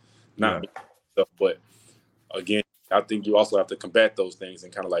mind and not stuff. But again, I think you also have to combat those things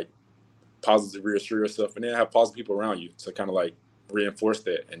and kind of like positively reassure yourself, and then have positive people around you to kind of like reinforce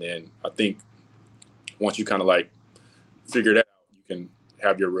that. And then I think once you kind of like figure that out, you can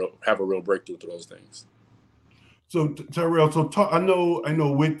have a real breakthrough through those things. So Tyrell, I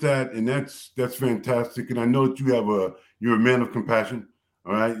know with that, and that's fantastic. And I know that you're a man of compassion.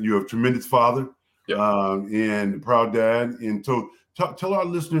 All right, you're a tremendous father, and a proud dad. And so tell our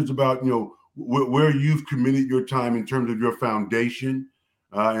listeners about where you've committed your time in terms of your foundation,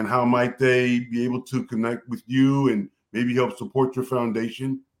 and how might they be able to connect with you and maybe help support your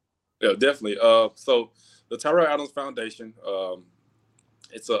foundation. Yeah, definitely. So the Tyrell Adams Foundation.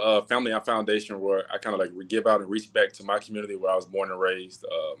 It's a family foundation where I kind of like give out and reach back to my community where I was born and raised.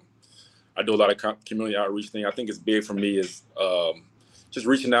 I do a lot of community outreach thing. I think it's big for me is just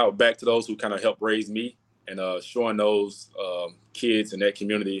reaching out back to those who kind of helped raise me, and showing those kids in that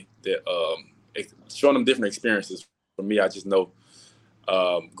community that showing them different experiences. For me, I just know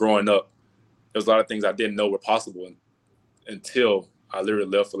growing up, there's a lot of things I didn't know were possible until I literally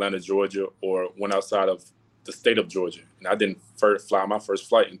left Atlanta, Georgia, or went outside of the state of Georgia. And I didn't fly my first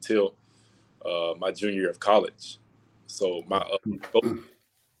flight until my junior year of college. So my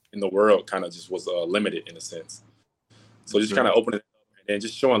in the world kind of just was limited in a sense. So just kind of opening it up and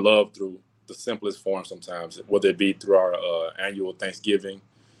just showing love through the simplest form sometimes, whether it be through our annual Thanksgiving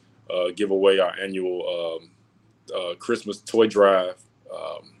giveaway, our annual Christmas toy drive,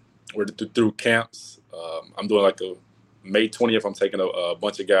 or through camps. I'm doing like a May 20th, I'm taking a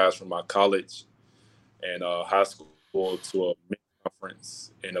bunch of guys from my college and high school to a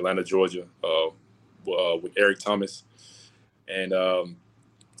conference in Atlanta, Georgia, with Eric Thomas. And I'm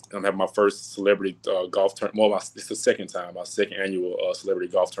having my first celebrity golf tournament. Well, it's the second time, my second annual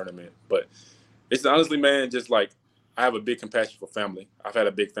celebrity golf tournament. But it's honestly, man, just like I have a big compassion for family. I've had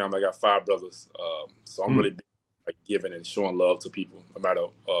a big family. I got 5 brothers. So I'm really big, like giving and showing love to people, no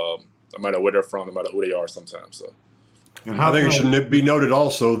matter where they're from, no matter who they are sometimes. So. I think it should be noted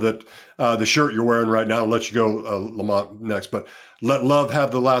also that the shirt you're wearing right now, I'll let you go, Lamont, next, but let love have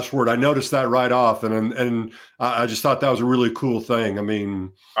the last word. I noticed that right off, and I just thought that was a really cool thing. I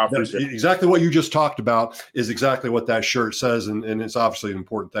mean, exactly what you just talked about is exactly what that shirt says, and it's obviously an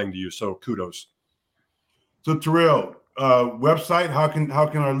important thing to you, so kudos. So, Tyrell, website? How can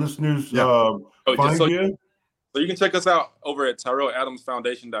our listeners find you? So you can check us out over at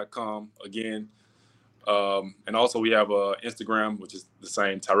TyrellAdamsFoundation.com again. And also we have Instagram, which is the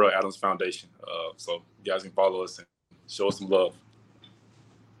same, Tyrell Adams Foundation. So you guys can follow us and show us some love.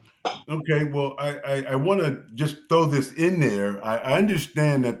 Okay, well, I want to just throw this in there. I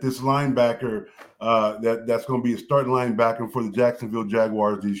understand that this linebacker, that's going to be a starting linebacker for the Jacksonville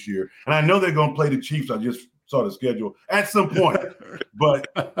Jaguars this year. And I know they're going to play the Chiefs. I just saw the schedule at some point. but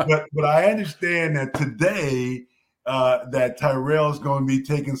I understand that today that Tyrell is going to be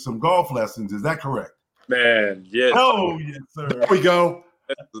taking some golf lessons. Is that correct? Man, yes. Oh, yes, sir. There we go.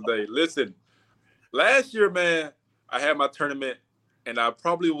 Today. Listen, last year, man, I had my tournament, and I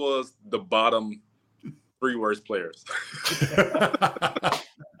probably was the bottom 3 worst players.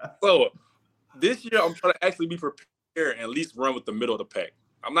 So this year, I'm trying to actually be prepared and at least run with the middle of the pack.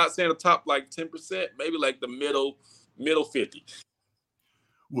 I'm not saying the top like 10%, maybe like the middle 50.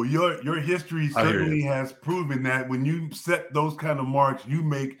 Well, your history certainly has proven that when you set those kind of marks, you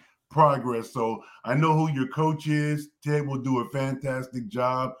make progress. So I know who your coach is. Ted will do a fantastic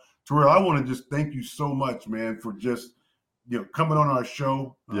job. Terrell, I want to just thank you so much, man, for just coming on our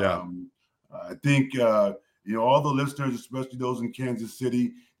show. Yeah. I think all the listeners, especially those in Kansas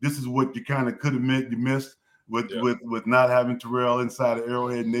City, this is what you kind of could admit you missed with not having Terrell inside of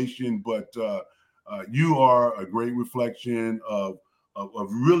Arrowhead Nation. But you are a great reflection of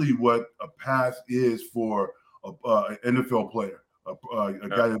really what a path is for an NFL player, a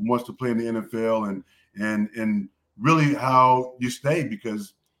guy that wants to play in the NFL, and really how you stay,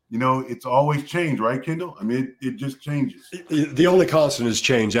 because it's always changed, right, Kendall? I mean, it just changes. The only constant is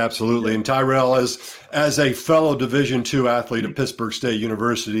change, absolutely. And Tyrell, as a fellow Division II athlete at Pittsburgh State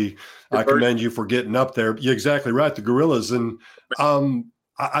University, I commend you for getting up there. You're exactly right, the Gorillas. And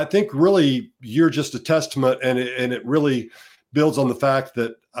I think really you're just a testament, and it really builds on the fact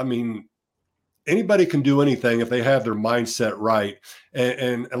that, I mean, anybody can do anything if they have their mindset right.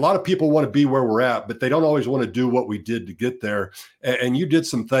 And a lot of people want to be where we're at, but they don't always want to do what we did to get there. And you did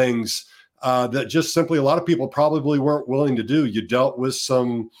some things that just simply a lot of people probably weren't willing to do. You dealt with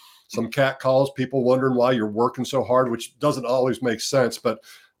some cat calls, people wondering why you're working so hard, which doesn't always make sense. But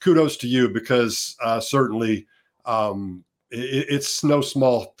kudos to you, because certainly it's no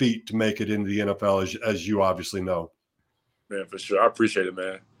small feat to make it into the NFL, as you obviously know. Man, for sure. I appreciate it,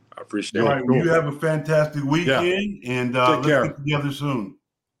 man. I appreciate it. All right, you have a fantastic weekend, and let's get together soon.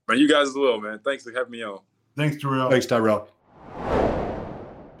 Man, you guys as well, man. Thanks for having me on. Thanks, Terrell. Thanks, Tyrell.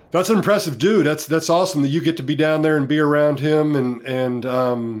 That's an impressive dude. That's awesome that you get to be down there and be around him. And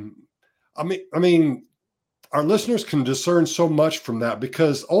I mean, our listeners can discern so much from that,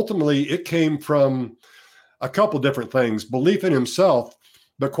 because ultimately it came from a couple different things: belief in himself,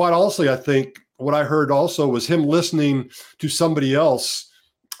 but quite honestly, I think what I heard also was him listening to somebody else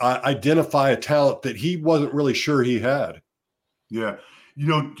identify a talent that he wasn't really sure he had. Yeah.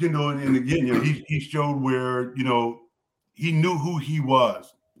 Kendall, and again, he showed where, he knew who he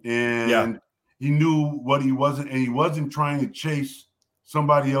was, and he knew what he wasn't, and he wasn't trying to chase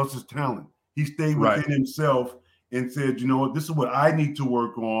somebody else's talent. He stayed within himself and said, you know what, this is what I need to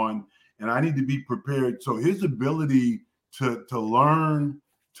work on, and I need to be prepared. So his ability to learn,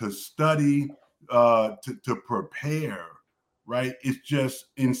 to study, to prepare, right, it's just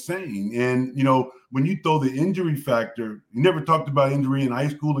insane. And when you throw the injury factor, you never talked about injury in high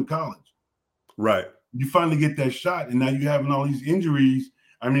school and college, right? You finally get that shot, and now you're having all these injuries.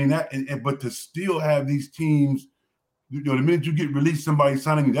 I mean, but to still have these teams, the minute you get released, somebody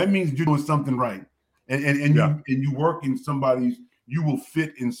signing you, that means you're doing something right, and you work in you will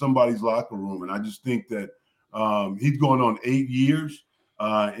fit in somebody's locker room. And I just think that he's going on 8 years.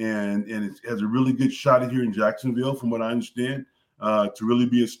 And it has a really good shot here in Jacksonville, from what I understand, to really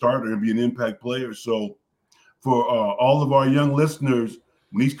be a starter and be an impact player. So for all of our young listeners,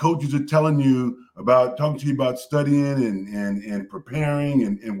 when these coaches are talking to you about studying and preparing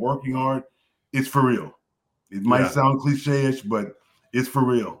and working hard, it's for real. It might sound cliche-ish, but it's for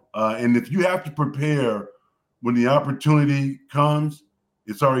real. And if you have to prepare when the opportunity comes,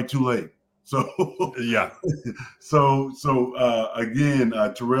 it's already too late. So again,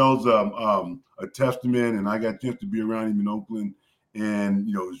 Terrell's a testament, and I got a chance to be around him in Oakland, and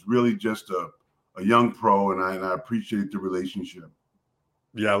he's really just a young pro, and I appreciate the relationship.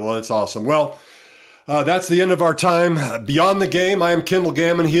 Yeah, well, it's awesome. Well, that's the end of our time. Beyond the Game, I am Kendall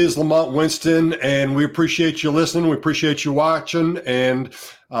Gammon. He is Lamont Winston, and we appreciate you listening. We appreciate you watching, and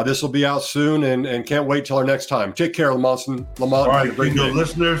this will be out soon, and can't wait till our next time. Take care, Lamont. All right, Kendall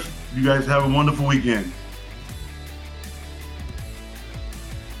listeners, you guys have a wonderful weekend.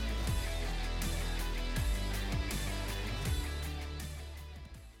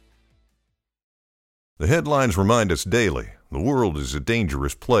 The headlines remind us daily, the world is a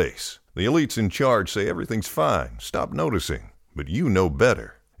dangerous place. The elites in charge say everything's fine, stop noticing. But you know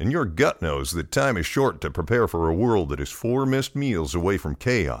better. And your gut knows that time is short to prepare for a world that is 4 missed meals away from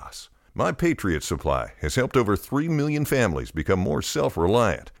chaos. My Patriot Supply has helped over 3 million families become more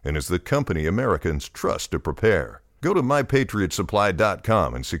self-reliant and is the company Americans trust to prepare. Go to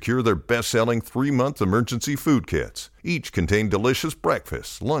MyPatriotSupply.com and secure their best-selling 3-month emergency food kits. Each contain delicious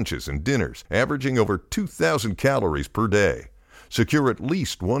breakfasts, lunches, and dinners, averaging over 2,000 calories per day. Secure at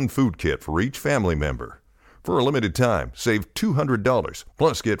least 1 food kit for each family member. For a limited time, save $200,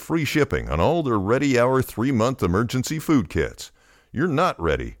 plus get free shipping on all their Ready Hour 3-month emergency food kits. You're not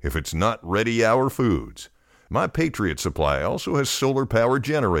ready if it's not Ready Hour Foods. My Patriot Supply also has solar-powered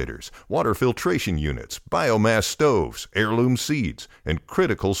generators, water filtration units, biomass stoves, heirloom seeds, and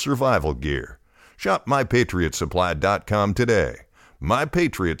critical survival gear. Shop MyPatriotSupply.com today.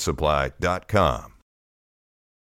 MyPatriotSupply.com.